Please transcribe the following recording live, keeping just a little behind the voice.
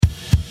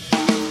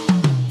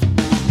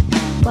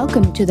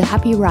Welcome to The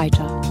Happy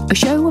Writer, a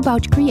show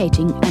about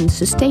creating and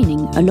sustaining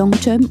a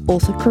long-term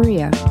author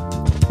career.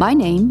 My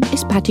name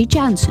is Patty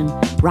Jansen,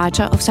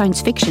 writer of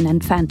science fiction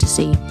and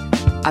fantasy.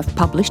 I've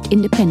published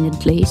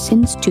independently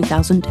since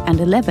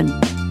 2011.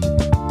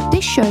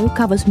 This show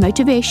covers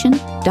motivation,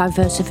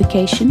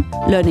 diversification,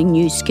 learning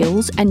new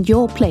skills, and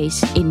your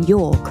place in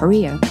your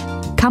career.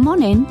 Come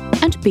on in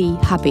and be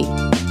happy.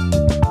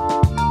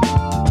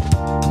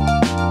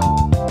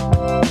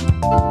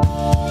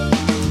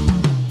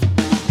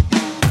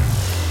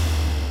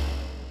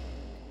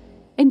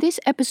 In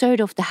this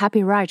episode of The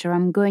Happy Writer,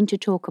 I'm going to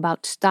talk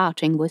about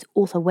starting with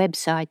author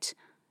websites.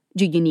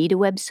 Do you need a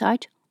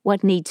website?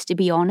 What needs to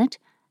be on it?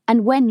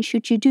 And when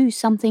should you do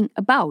something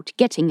about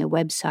getting a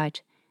website?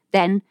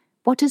 Then,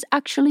 what is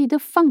actually the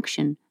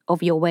function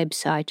of your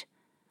website?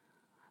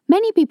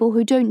 Many people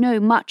who don't know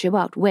much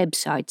about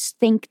websites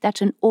think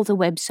that an author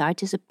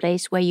website is a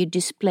place where you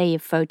display a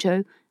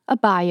photo, a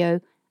bio,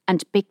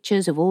 and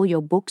pictures of all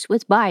your books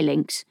with buy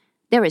links.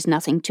 There is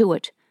nothing to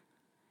it.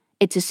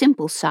 It's a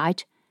simple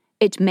site.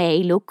 It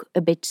may look a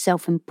bit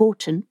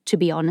self-important, to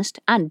be honest,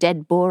 and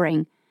dead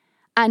boring.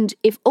 And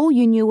if all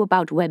you knew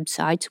about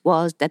websites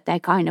was that they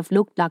kind of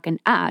looked like an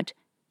ad,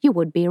 you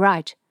would be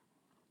right.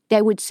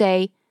 They would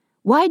say,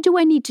 "Why do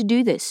I need to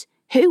do this?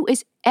 Who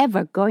is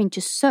ever going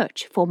to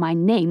search for my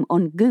name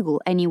on Google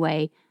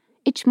anyway?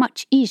 It's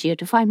much easier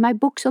to find my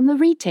books on the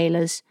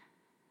retailers.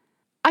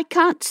 I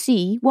can't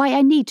see why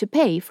I need to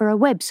pay for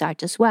a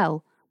website as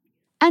well."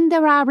 And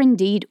there are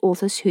indeed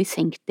authors who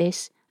think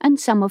this, and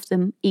some of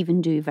them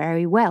even do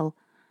very well.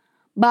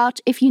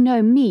 But if you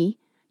know me,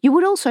 you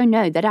would also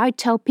know that I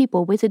tell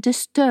people with a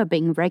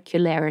disturbing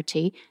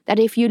regularity that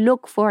if you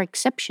look for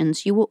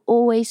exceptions, you will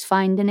always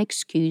find an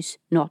excuse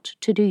not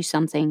to do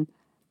something.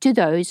 To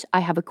those,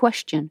 I have a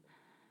question.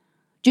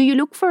 Do you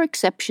look for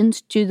exceptions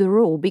to the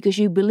rule because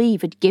you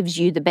believe it gives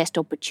you the best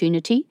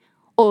opportunity?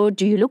 Or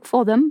do you look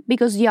for them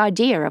because the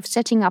idea of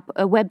setting up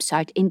a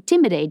website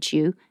intimidates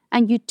you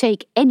and you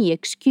take any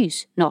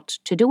excuse not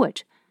to do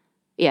it?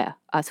 Yeah,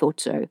 I thought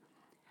so.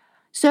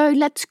 So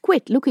let's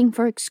quit looking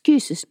for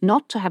excuses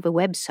not to have a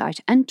website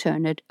and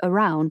turn it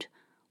around.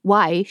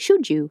 Why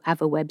should you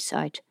have a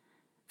website?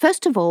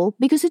 First of all,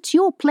 because it's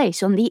your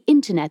place on the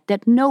internet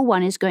that no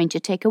one is going to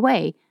take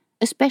away,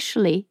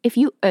 especially if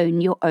you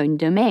own your own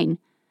domain.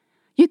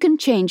 You can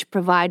change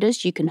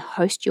providers, you can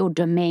host your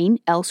domain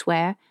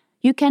elsewhere,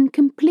 you can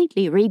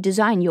completely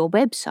redesign your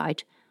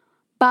website.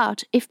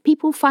 But if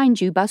people find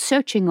you by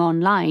searching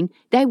online,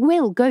 they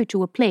will go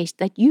to a place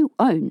that you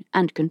own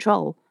and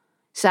control.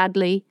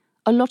 Sadly,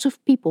 a lot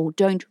of people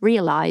don't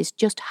realize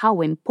just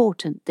how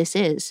important this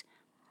is.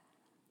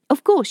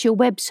 Of course, your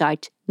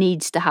website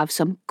needs to have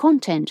some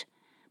content.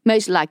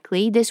 Most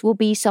likely, this will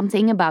be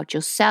something about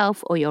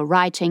yourself or your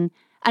writing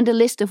and a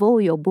list of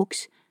all your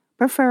books,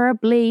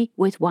 preferably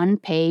with one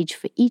page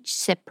for each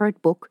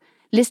separate book,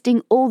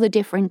 listing all the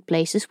different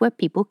places where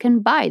people can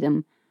buy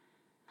them.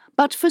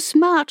 But for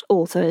smart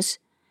authors,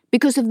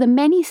 because of the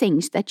many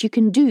things that you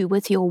can do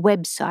with your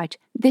website,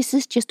 this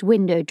is just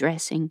window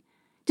dressing.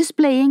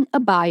 Displaying a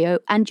bio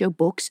and your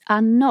books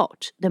are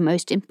not the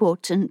most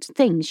important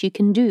things you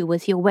can do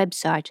with your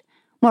website.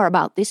 More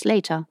about this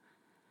later.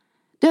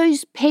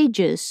 Those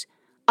pages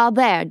are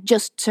there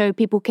just so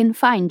people can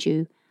find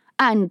you,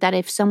 and that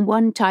if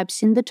someone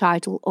types in the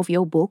title of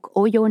your book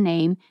or your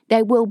name,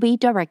 they will be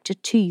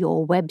directed to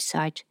your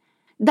website.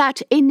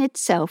 That in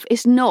itself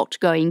is not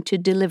going to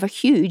deliver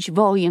huge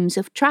volumes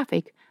of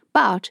traffic,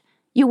 but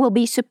you will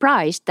be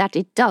surprised that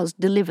it does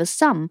deliver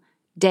some,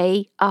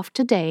 day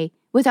after day,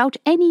 without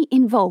any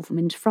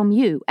involvement from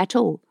you at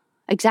all.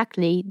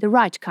 Exactly the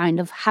right kind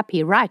of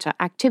happy writer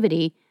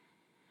activity.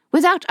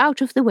 With that out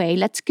of the way,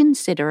 let's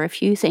consider a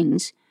few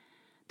things.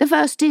 The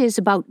first is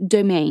about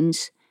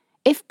domains.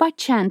 If by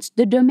chance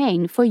the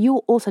domain for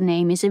your author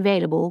name is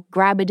available,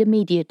 grab it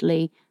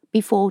immediately,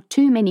 before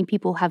too many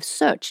people have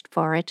searched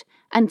for it,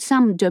 and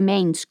some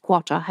domain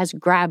squatter has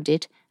grabbed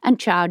it and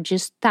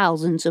charges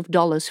thousands of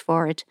dollars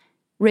for it.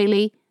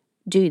 Really?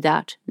 Do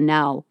that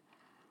now.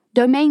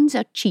 Domains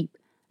are cheap,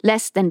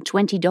 less than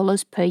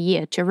 $20 per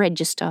year to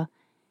register.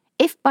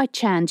 If by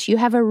chance you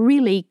have a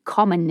really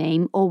common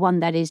name or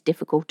one that is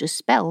difficult to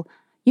spell,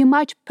 you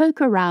might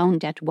poke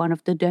around at one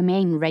of the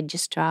domain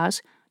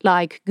registrars,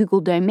 like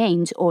Google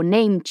Domains or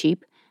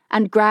Namecheap,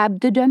 and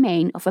grab the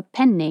domain of a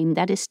pen name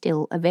that is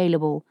still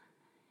available.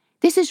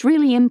 This is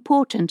really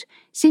important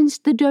since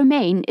the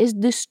domain is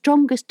the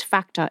strongest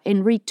factor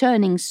in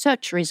returning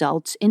search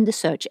results in the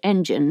search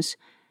engines.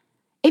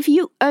 If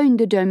you own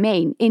the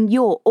domain in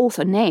your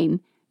author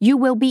name, you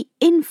will be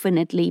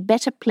infinitely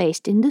better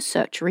placed in the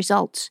search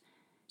results.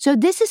 So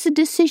this is a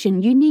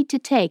decision you need to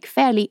take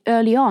fairly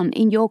early on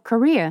in your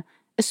career,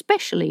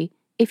 especially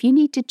if you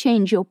need to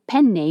change your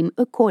pen name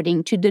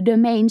according to the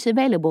domains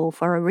available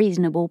for a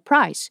reasonable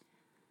price.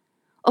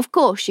 Of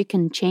course, you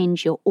can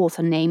change your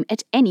author name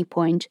at any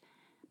point,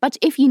 but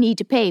if you need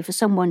to pay for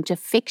someone to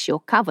fix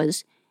your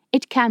covers,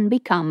 it can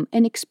become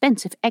an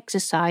expensive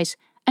exercise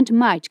and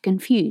might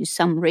confuse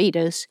some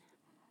readers.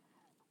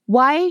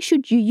 Why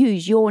should you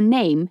use your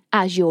name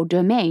as your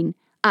domain?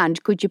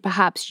 And could you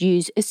perhaps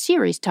use a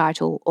series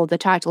title or the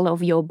title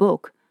of your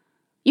book?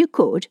 You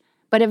could,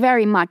 but I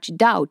very much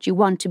doubt you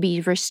want to be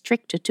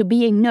restricted to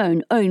being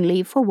known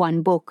only for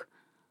one book.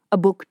 A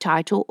book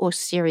title or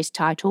series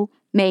title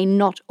may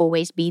not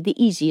always be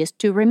the easiest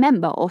to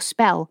remember or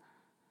spell.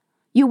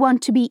 You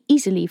want to be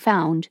easily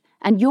found,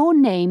 and your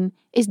name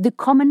is the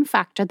common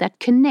factor that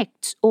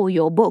connects all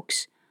your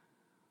books.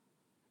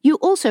 You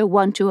also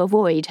want to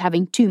avoid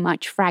having too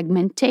much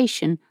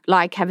fragmentation,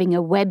 like having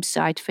a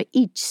website for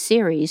each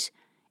series.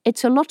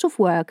 It's a lot of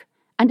work,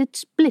 and it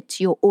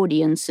splits your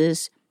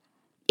audiences.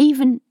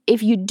 Even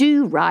if you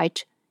do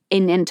write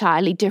in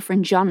entirely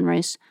different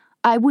genres,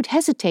 I would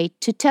hesitate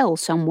to tell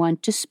someone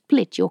to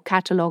split your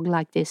catalogue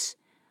like this.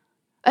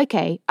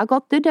 Okay, I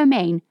got the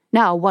domain.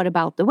 Now what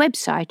about the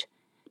website?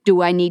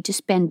 Do I need to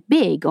spend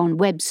big on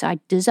website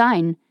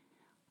design?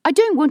 I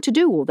don't want to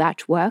do all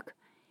that work.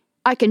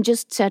 I can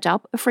just set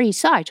up a free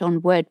site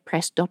on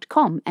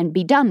WordPress.com and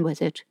be done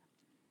with it.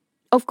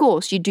 Of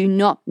course, you do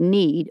not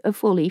need a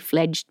fully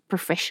fledged,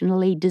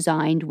 professionally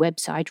designed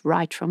website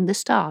right from the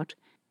start.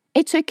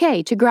 It's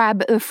okay to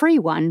grab a free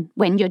one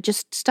when you're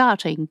just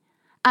starting,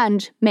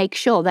 and make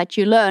sure that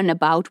you learn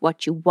about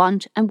what you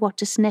want and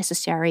what is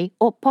necessary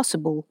or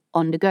possible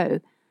on the go.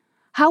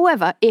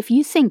 However, if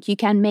you think you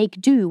can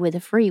make do with a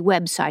free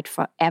website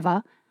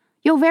forever,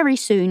 you're very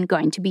soon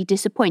going to be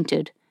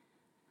disappointed.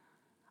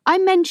 I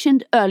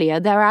mentioned earlier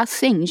there are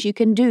things you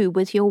can do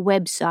with your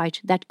website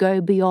that go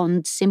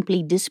beyond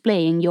simply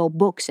displaying your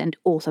books and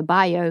author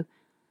bio.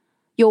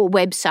 Your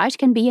website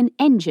can be an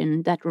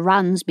engine that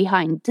runs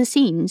behind the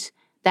scenes,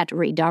 that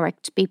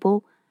redirects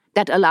people,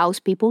 that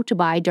allows people to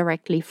buy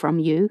directly from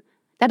you,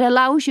 that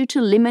allows you to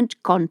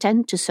limit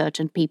content to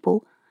certain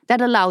people, that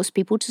allows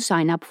people to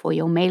sign up for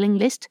your mailing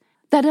list,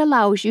 that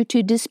allows you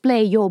to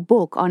display your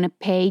book on a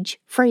page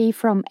free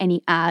from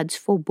any ads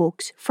for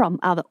books from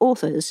other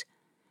authors.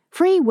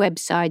 Free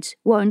websites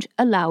won't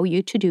allow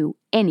you to do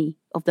any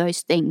of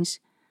those things.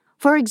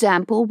 For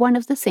example, one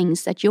of the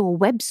things that your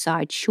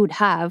website should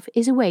have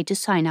is a way to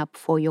sign up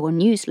for your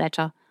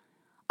newsletter.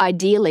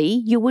 Ideally,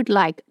 you would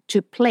like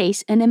to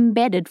place an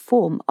embedded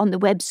form on the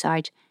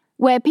website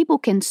where people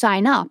can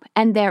sign up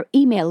and their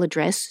email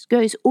address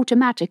goes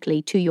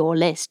automatically to your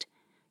list.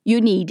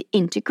 You need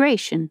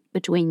integration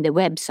between the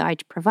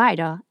website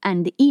provider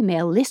and the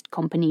email list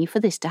company for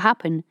this to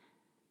happen.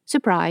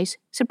 Surprise,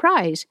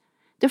 surprise!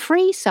 The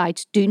free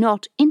sites do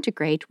not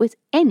integrate with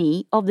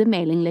any of the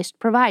mailing list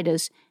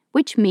providers,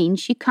 which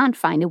means you can't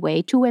find a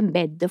way to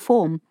embed the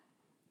form.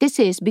 This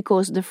is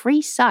because the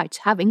free sites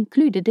have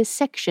included a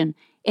section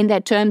in their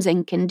terms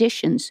and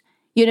conditions,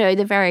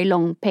 the very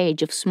long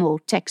page of small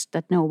text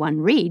that no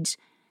one reads,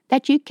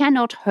 that you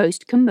cannot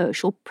host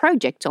commercial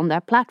projects on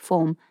their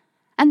platform,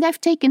 and they've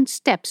taken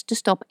steps to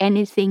stop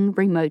anything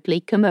remotely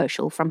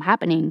commercial from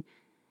happening.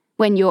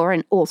 When you're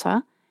an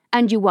author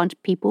and you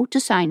want people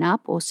to sign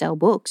up or sell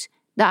books,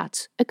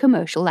 that's a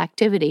commercial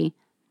activity.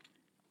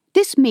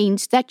 This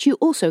means that you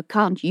also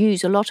can't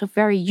use a lot of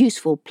very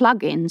useful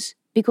plugins,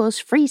 because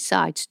free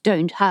sites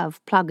don't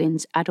have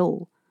plugins at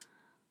all.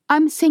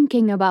 I'm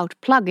thinking about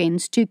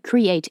plugins to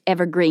create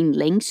evergreen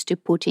links to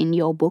put in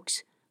your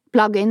books,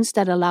 plugins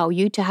that allow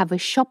you to have a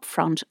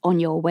shopfront on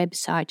your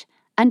website,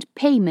 and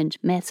payment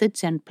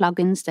methods and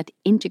plugins that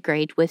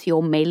integrate with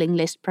your mailing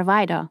list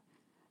provider.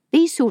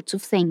 These sorts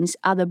of things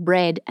are the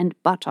bread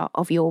and butter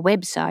of your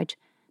website,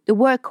 the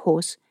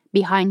workhorse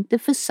behind the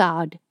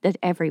facade that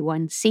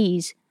everyone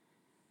sees.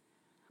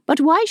 But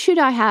why should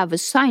I have a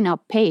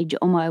sign-up page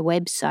on my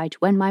website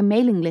when my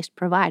mailing list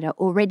provider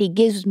already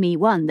gives me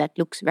one that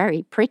looks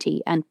very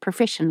pretty and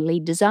professionally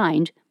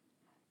designed?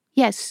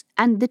 Yes,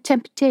 and the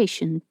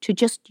temptation to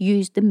just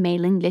use the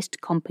mailing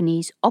list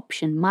company's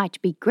option might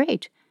be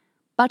great,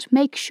 but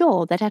make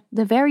sure that at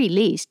the very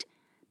least,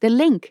 the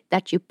link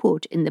that you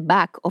put in the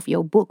back of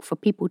your book for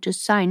people to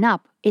sign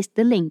up is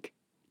the link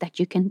that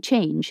you can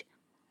change.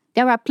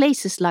 There are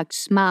places like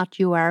Smart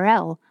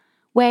URL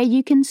where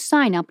you can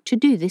sign up to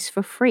do this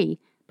for free,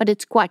 but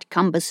it's quite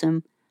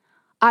cumbersome.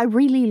 I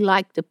really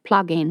like the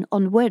plugin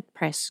on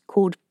WordPress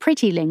called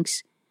Pretty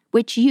Links,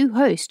 which you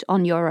host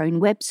on your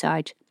own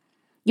website.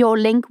 Your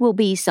link will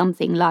be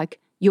something like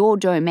your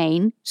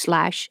domain /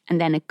 and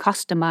then a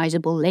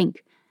customizable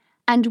link.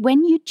 And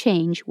when you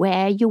change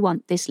where you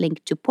want this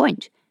link to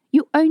point,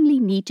 you only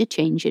need to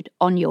change it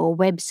on your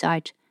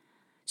website.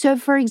 So,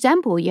 for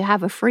example, you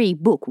have a free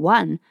book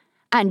 1,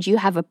 and you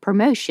have a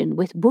promotion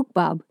with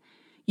BookBub.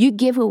 You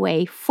give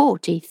away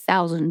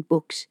 40,000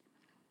 books.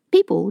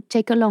 People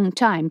take a long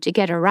time to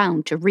get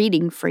around to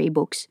reading free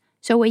books,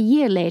 so a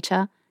year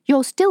later,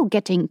 you're still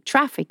getting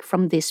traffic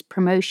from this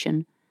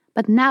promotion,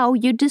 but now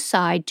you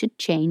decide to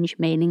change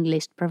mailing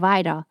list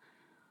provider.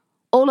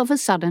 All of a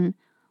sudden,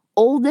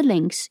 all the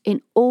links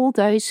in all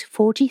those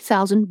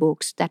 40,000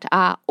 books that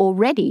are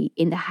already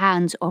in the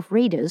hands of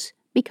readers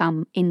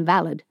become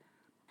invalid.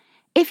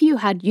 If you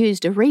had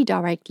used a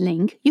redirect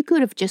link, you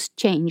could have just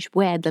changed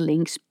where the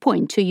links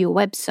point to your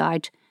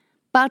website.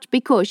 But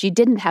because you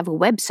didn't have a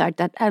website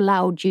that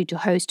allowed you to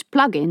host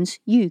plugins,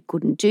 you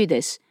couldn't do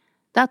this.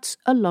 That's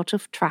a lot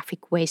of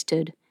traffic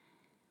wasted.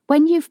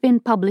 When you've been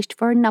published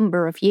for a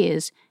number of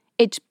years,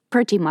 it's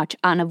pretty much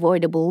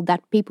unavoidable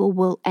that people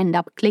will end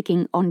up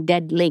clicking on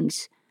dead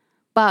links.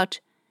 But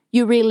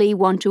you really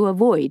want to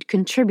avoid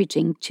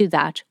contributing to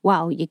that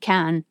while you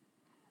can.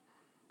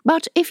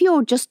 But if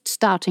you're just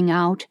starting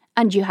out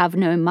and you have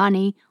no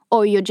money,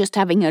 or you're just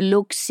having a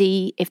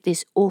look-see if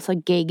this author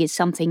gig is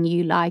something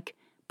you like,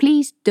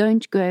 please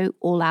don't go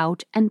all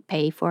out and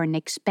pay for an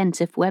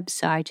expensive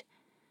website.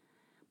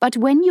 But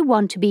when you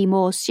want to be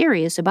more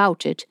serious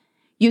about it,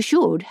 you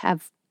should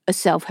have a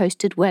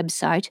self-hosted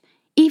website,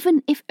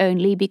 even if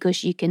only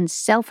because you can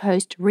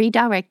self-host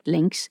redirect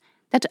links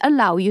that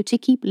allow you to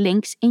keep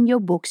links in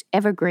your books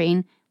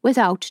evergreen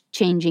without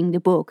changing the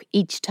book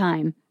each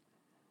time.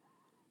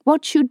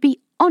 What should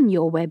be on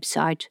your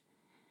website?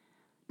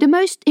 The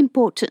most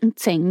important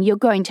thing you're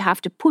going to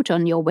have to put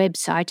on your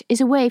website is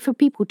a way for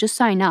people to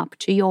sign up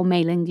to your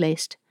mailing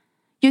list.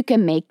 You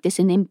can make this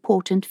an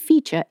important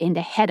feature in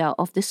the header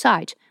of the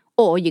site,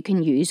 or you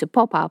can use a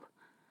pop-up.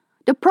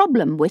 The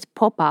problem with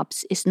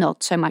pop-ups is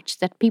not so much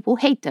that people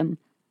hate them.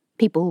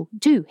 People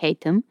do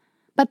hate them,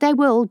 but they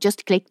will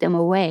just click them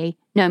away,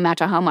 no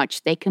matter how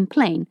much they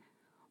complain.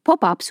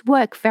 Pop-ups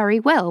work very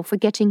well for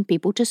getting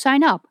people to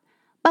sign up,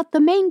 but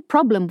the main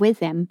problem with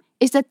them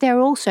is that they're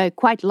also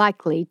quite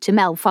likely to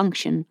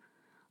malfunction.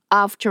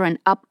 After an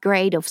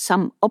upgrade of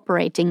some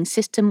operating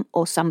system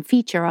or some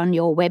feature on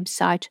your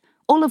website,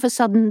 all of a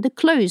sudden the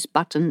close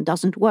button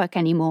doesn't work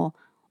anymore,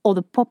 or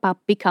the pop-up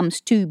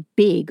becomes too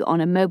big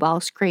on a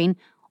mobile screen,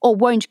 or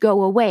won't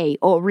go away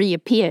or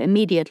reappear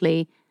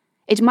immediately.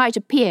 It might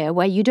appear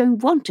where you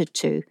don't want it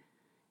to.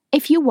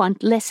 If you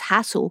want less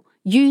hassle,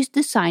 use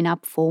the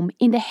sign-up form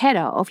in the header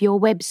of your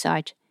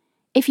website.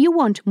 If you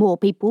want more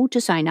people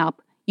to sign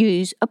up,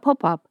 use a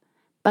pop-up,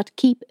 but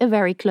keep a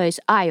very close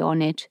eye on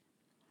it.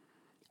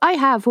 I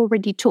have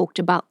already talked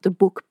about the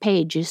book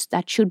pages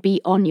that should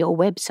be on your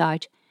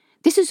website.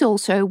 This is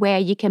also where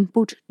you can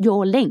put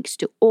your links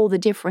to all the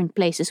different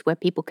places where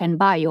people can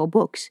buy your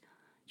books.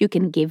 You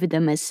can give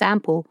them a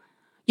sample.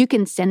 You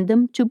can send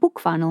them to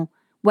BookFunnel,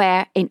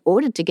 where, in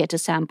order to get a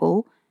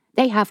sample,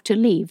 they have to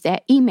leave their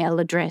email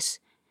address.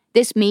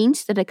 This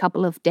means that a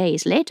couple of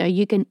days later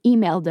you can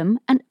email them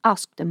and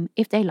ask them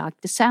if they like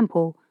the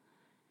sample.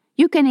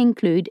 You can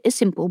include a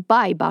simple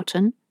buy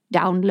button,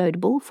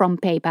 downloadable from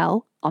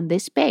PayPal, on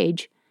this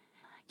page.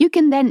 You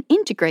can then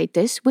integrate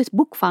this with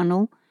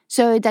BookFunnel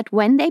so that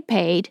when they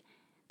paid,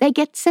 they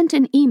get sent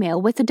an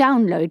email with the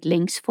download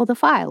links for the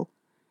file.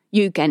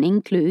 You can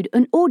include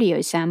an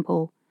audio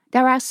sample.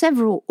 There are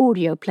several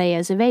audio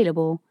players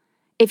available.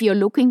 If you're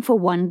looking for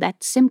one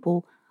that's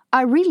simple,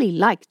 I really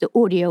like the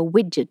audio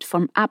widget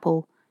from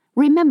Apple.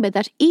 Remember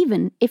that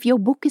even if your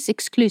book is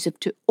exclusive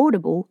to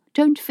Audible,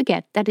 don't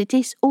forget that it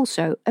is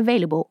also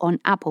available on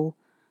Apple.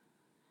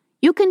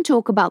 You can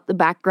talk about the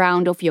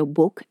background of your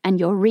book and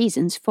your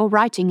reasons for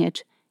writing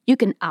it. You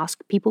can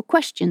ask people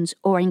questions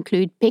or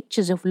include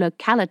pictures of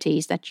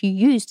localities that you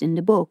used in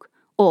the book,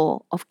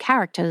 or of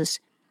characters.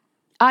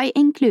 I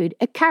include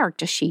a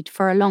character sheet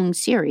for a long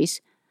series.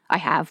 I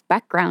have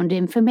background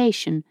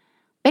information.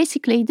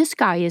 Basically, the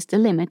sky is the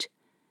limit.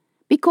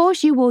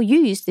 Because you will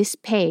use this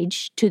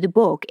page to the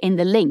book in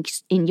the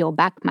links in your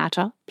back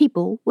matter,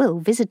 people will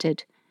visit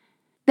it.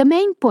 The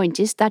main point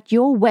is that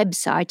your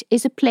website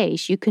is a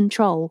place you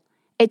control.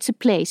 It's a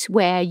place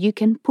where you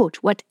can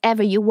put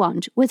whatever you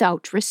want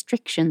without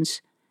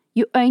restrictions.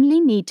 You only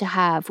need to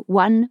have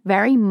one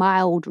very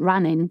mild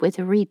run-in with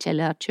a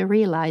retailer to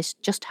realize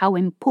just how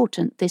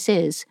important this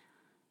is.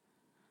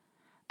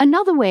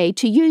 Another way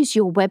to use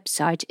your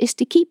website is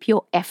to keep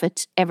your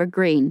efforts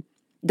evergreen.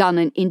 Done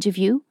an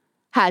interview,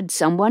 had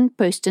someone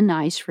post a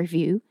nice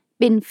review,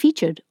 been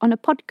featured on a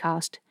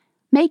podcast.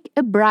 Make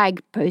a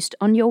brag post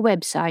on your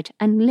website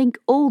and link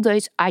all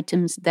those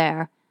items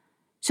there.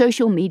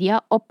 Social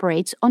media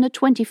operates on a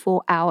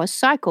 24-hour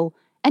cycle,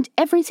 and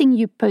everything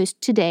you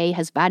post today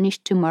has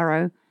vanished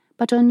tomorrow,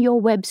 but on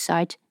your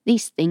website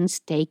these things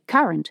stay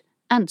current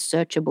and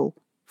searchable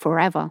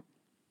forever.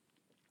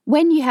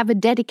 When you have a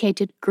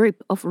dedicated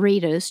group of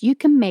readers, you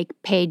can make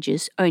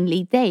pages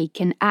only they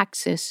can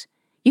access.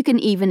 You can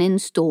even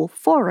install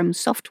forum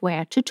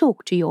software to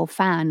talk to your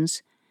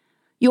fans.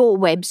 Your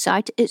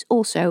website is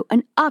also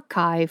an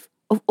archive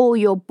of all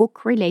your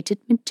book-related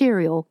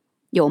material,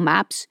 your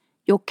maps,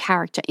 your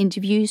character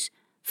interviews,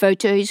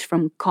 photos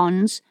from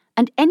cons,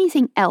 and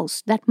anything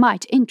else that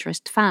might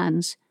interest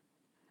fans.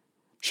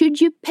 Should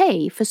you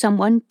pay for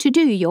someone to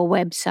do your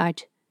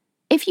website?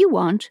 If you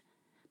want,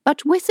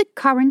 but with the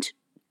current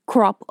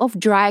crop of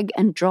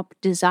drag-and-drop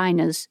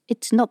designers,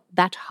 it's not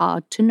that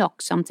hard to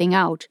knock something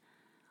out.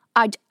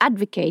 I'd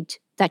advocate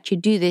that you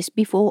do this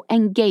before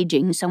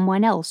engaging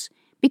someone else,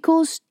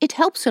 because it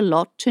helps a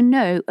lot to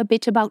know a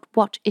bit about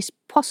what is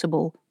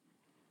possible.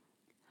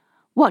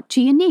 What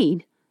do you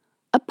need?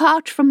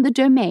 Apart from the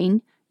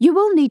domain, you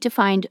will need to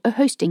find a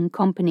hosting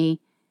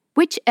company.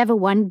 Whichever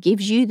one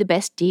gives you the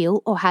best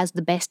deal or has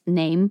the best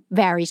name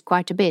varies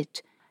quite a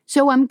bit.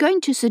 So I'm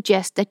going to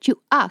suggest that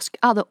you ask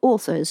other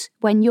authors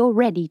when you're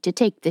ready to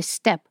take this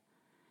step.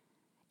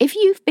 If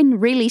you've been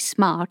really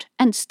smart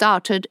and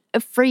started a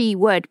free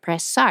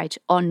WordPress site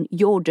on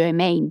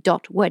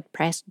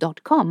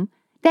yourdomain.wordpress.com,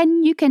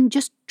 then you can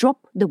just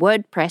drop the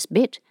WordPress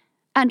bit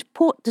and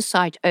port the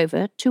site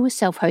over to a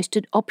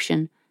self-hosted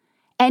option.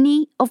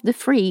 Any of the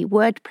free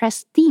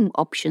WordPress theme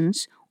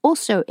options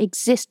also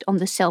exist on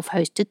the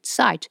self-hosted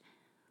site.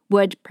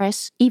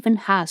 WordPress even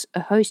has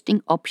a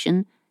hosting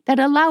option that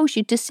allows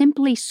you to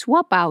simply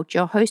swap out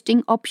your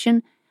hosting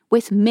option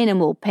with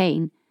minimal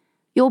pain.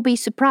 You'll be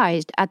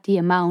surprised at the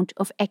amount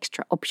of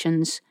extra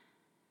options.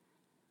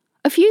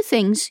 A few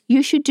things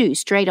you should do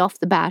straight off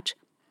the bat.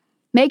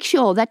 Make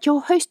sure that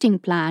your hosting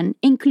plan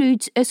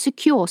includes a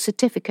secure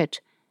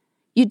certificate.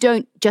 You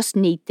don't just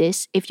need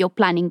this if you're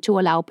planning to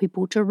allow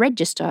people to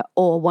register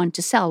or want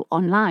to sell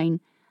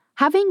online.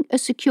 Having a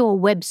secure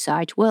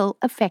website will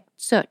affect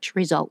search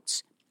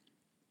results.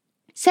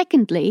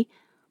 Secondly,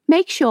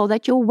 make sure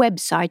that your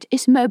website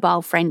is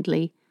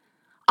mobile-friendly.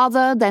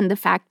 Other than the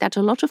fact that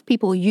a lot of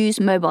people use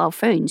mobile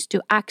phones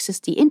to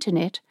access the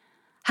internet,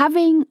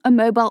 having a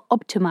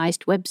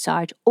mobile-optimized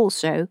website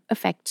also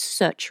affects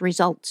search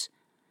results.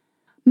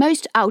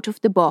 Most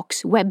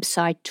out-of-the-box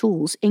website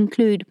tools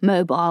include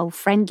mobile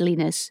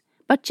friendliness,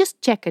 but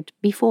just check it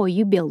before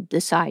you build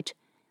the site.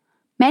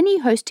 Many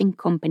hosting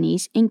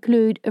companies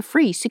include a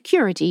free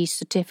security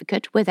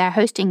certificate with their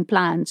hosting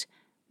plans.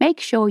 Make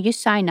sure you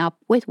sign up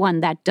with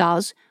one that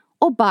does,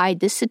 or buy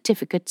the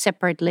certificate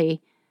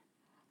separately.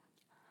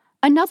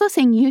 Another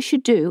thing you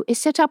should do is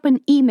set up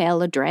an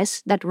email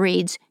address that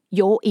reads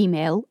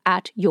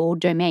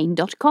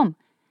youremail@yourdomain.com.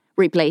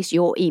 Replace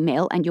your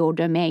email and your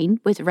domain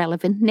with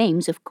relevant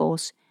names, of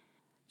course.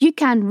 You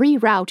can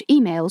reroute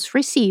emails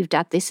received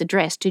at this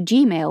address to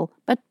Gmail,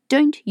 but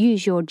don't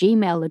use your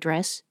Gmail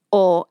address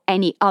or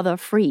any other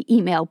free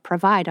email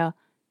provider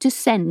to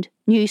send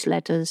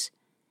newsletters.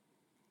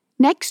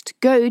 Next,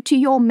 go to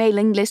your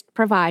mailing list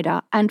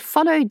provider and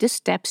follow the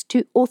steps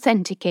to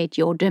authenticate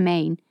your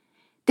domain.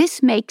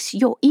 This makes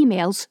your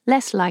emails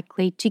less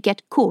likely to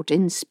get caught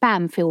in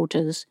spam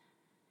filters.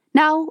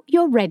 Now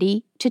you're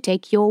ready to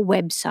take your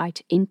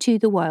website into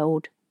the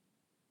world.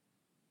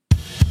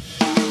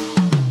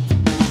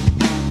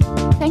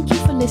 Thank you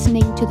for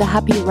listening to the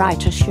Happy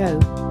Writer Show.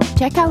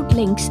 Check out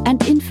links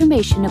and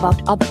information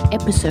about other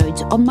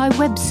episodes on my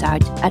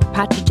website at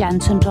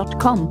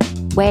pattyjansen.com,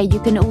 where you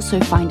can also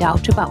find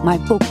out about my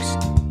books.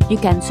 You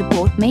can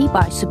support me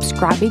by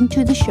subscribing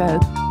to the show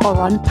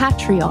or on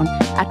Patreon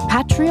at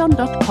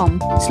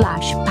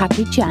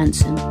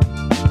patreon.com/pattyjansen.